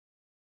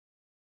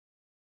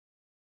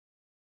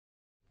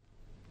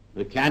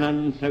The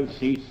cannons have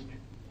ceased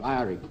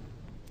firing.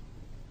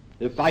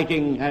 The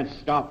fighting has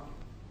stopped,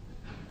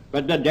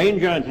 but the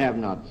dangers have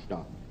not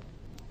stopped.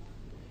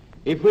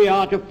 If we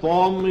are to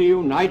form the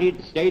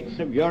United States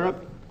of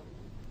Europe,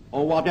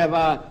 or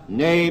whatever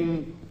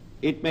name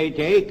it may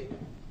take,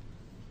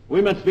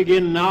 we must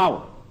begin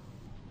now.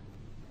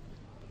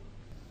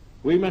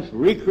 We must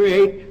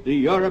recreate the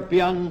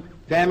European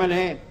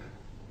family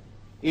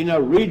in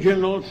a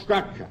regional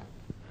structure,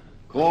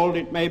 called,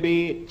 it may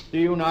be, the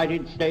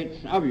United States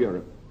of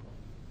Europe.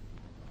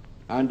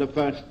 And the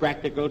first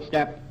practical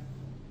step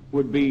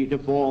would be to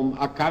form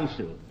a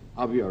Council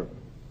of Europe.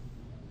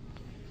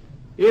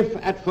 If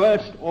at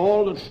first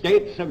all the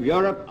states of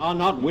Europe are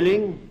not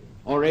willing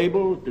or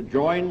able to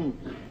join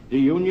the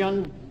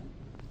Union,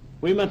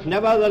 we must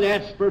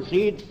nevertheless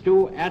proceed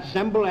to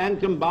assemble and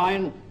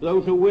combine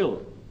those who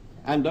will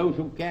and those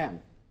who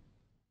can.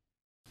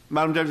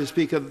 Madam Deputy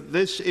Speaker,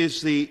 this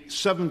is the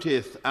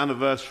 70th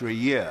anniversary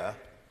year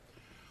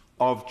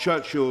of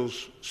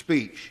Churchill's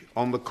speech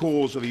on the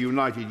cause of a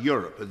united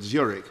Europe at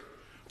Zurich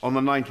on the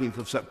 19th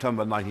of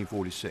September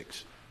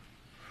 1946.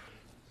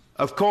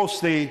 Of course,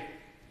 the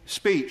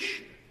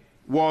speech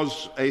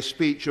was a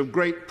speech of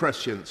great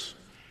prescience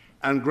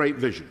and great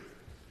vision,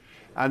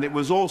 and it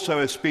was also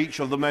a speech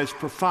of the most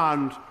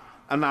profound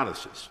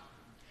analysis.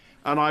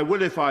 And I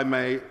will, if I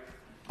may,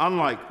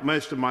 unlike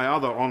most of my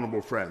other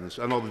honourable friends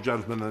and other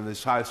gentlemen in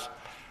this House,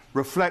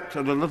 reflect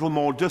at a little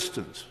more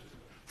distance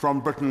from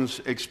Britain's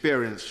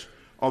experience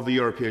of the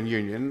European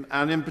Union,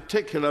 and in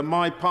particular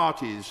my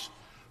party's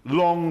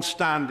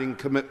long-standing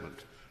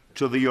commitment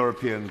to the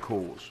European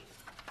cause.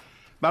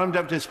 Madam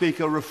Deputy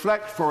Speaker,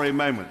 reflect for a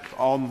moment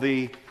on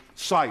the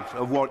sight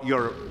of what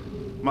Europe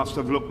must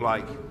have looked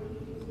like,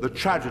 the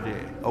tragedy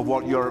of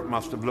what Europe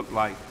must have looked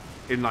like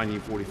in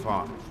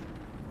 1945.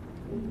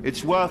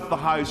 It's worth the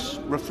House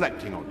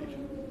reflecting on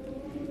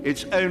it.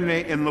 It's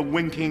only in the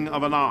winking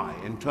of an eye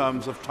in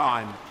terms of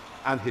time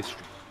and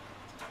history.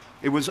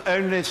 It was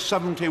only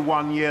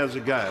 71 years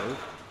ago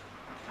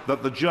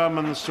that the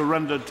Germans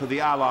surrendered to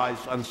the Allies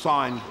and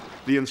signed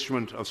the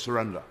Instrument of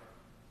Surrender.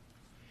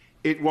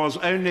 It was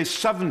only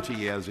 70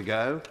 years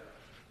ago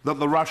that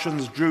the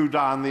Russians drew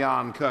down the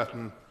Iron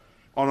Curtain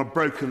on a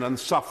broken and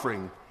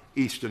suffering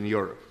Eastern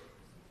Europe.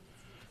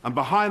 And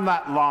behind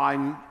that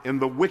line, in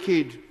the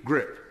wicked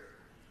grip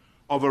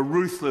of a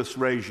ruthless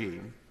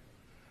regime,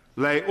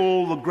 lay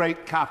all the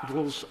great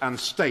capitals and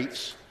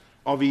states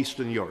of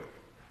Eastern Europe: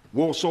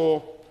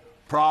 Warsaw,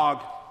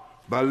 Prague,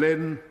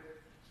 Berlin,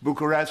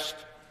 Bucharest,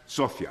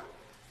 Sofia.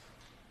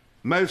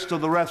 Most of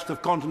the rest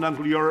of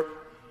continental Europe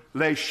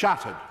lay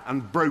shattered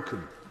and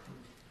broken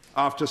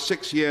after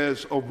 6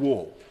 years of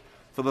war,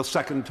 for the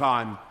second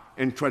time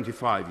in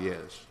 25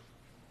 years.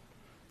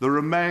 There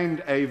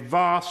remained a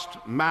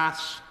vast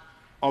mass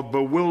of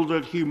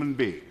bewildered human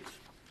beings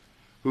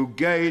who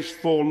gazed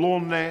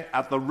forlornly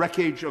at the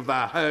wreckage of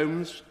their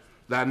homes,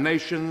 their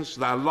nations,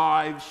 their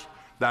lives,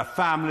 their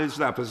families,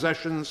 their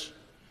possessions,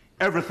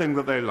 everything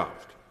that they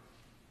loved.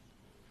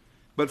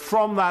 But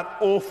from that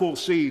awful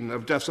scene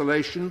of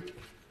desolation,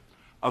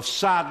 of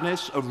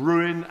sadness, of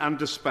ruin and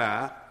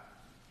despair,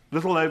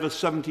 little over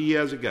 70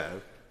 years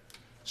ago,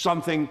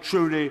 something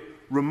truly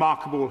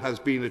remarkable has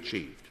been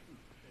achieved,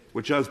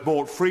 which has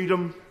brought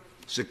freedom,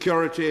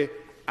 security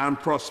and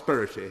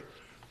prosperity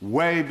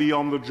way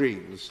beyond the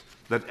dreams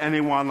that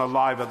anyone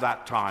alive at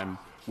that time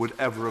would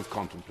ever have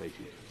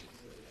contemplated.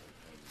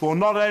 For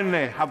not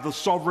only have the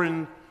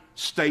sovereign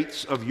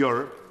states of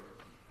Europe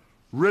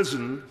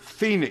risen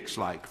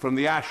phoenix-like from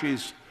the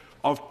ashes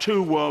of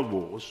 2 world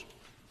wars,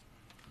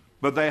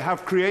 but they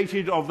have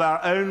created of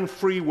their own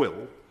free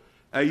will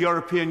a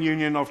European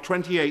Union of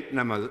 28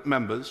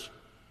 members,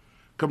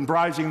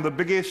 comprising the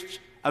biggest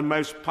and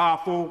most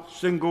powerful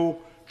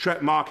single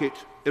market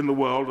in the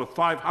world of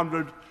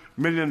 500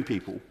 million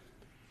people,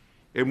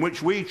 in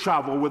which we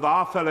travel with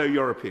our fellow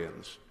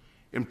Europeans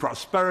in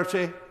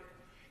prosperity,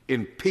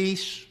 in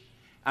peace,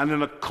 and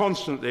in a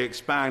constantly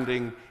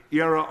expanding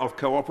era of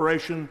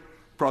cooperation,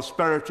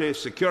 prosperity,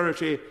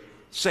 security,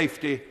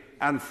 safety,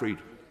 and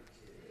freedom.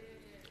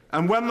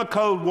 And when the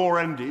Cold War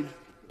ended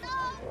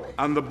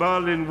and the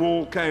Berlin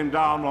Wall came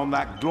down on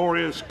that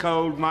glorious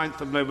cold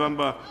 9th of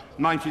November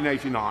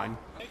 1989,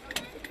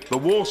 the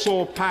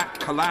Warsaw Pact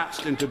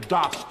collapsed into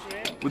dust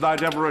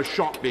without ever a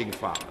shot being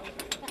fired.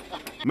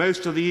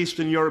 Most of the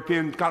Eastern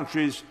European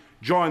countries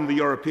joined the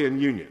European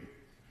Union,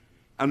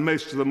 and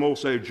most of them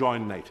also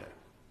joined NATO.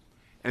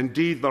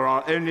 Indeed, there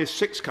are only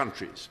 6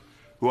 countries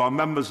who are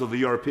members of the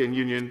European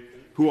Union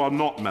who are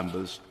not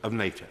members of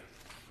NATO.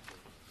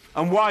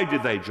 And why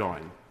did they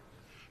join?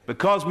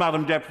 Because,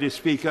 Madam Deputy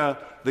Speaker,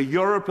 the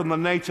Europe and the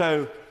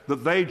NATO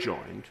that they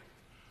joined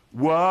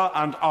were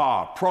and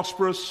are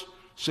prosperous,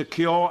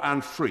 secure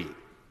and free.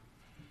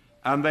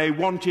 And they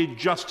wanted,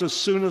 just as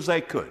soon as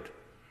they could,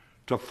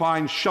 to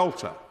find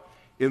shelter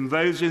in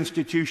those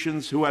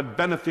institutions who had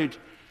benefited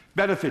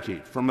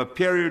from a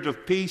period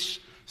of peace,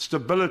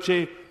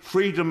 stability,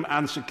 freedom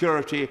and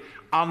security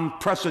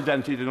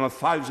unprecedented in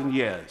 1,000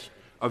 years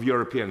of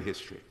European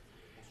history.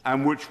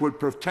 and which would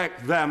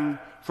protect them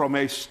from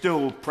a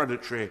still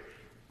predatory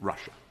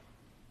Russia.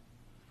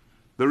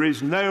 There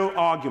is no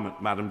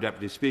argument, Madam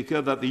Deputy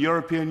Speaker, that the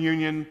European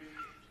Union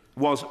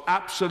was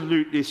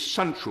absolutely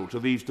central to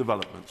these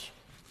developments,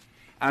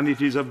 and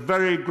it is a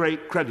very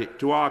great credit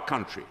to our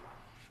country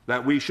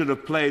that we should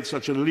have played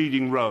such a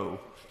leading role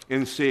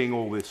in seeing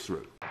all this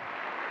through.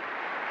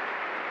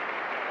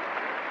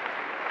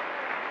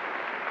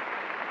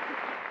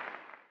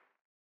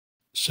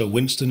 Sir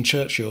Winston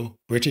Churchill,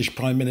 British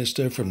Prime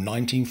Minister from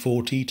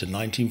 1940 to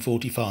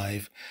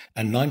 1945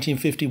 and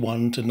 1951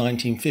 to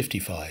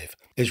 1955,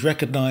 is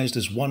recognised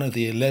as one of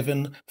the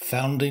 11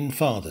 founding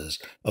fathers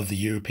of the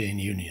European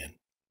Union.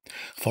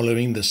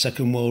 Following the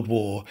Second World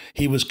War,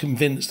 he was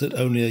convinced that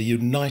only a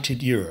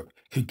united Europe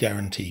could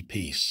guarantee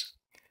peace.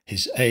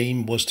 His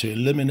aim was to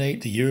eliminate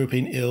the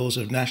European ills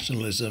of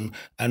nationalism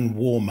and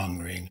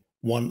warmongering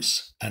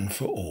once and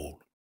for all.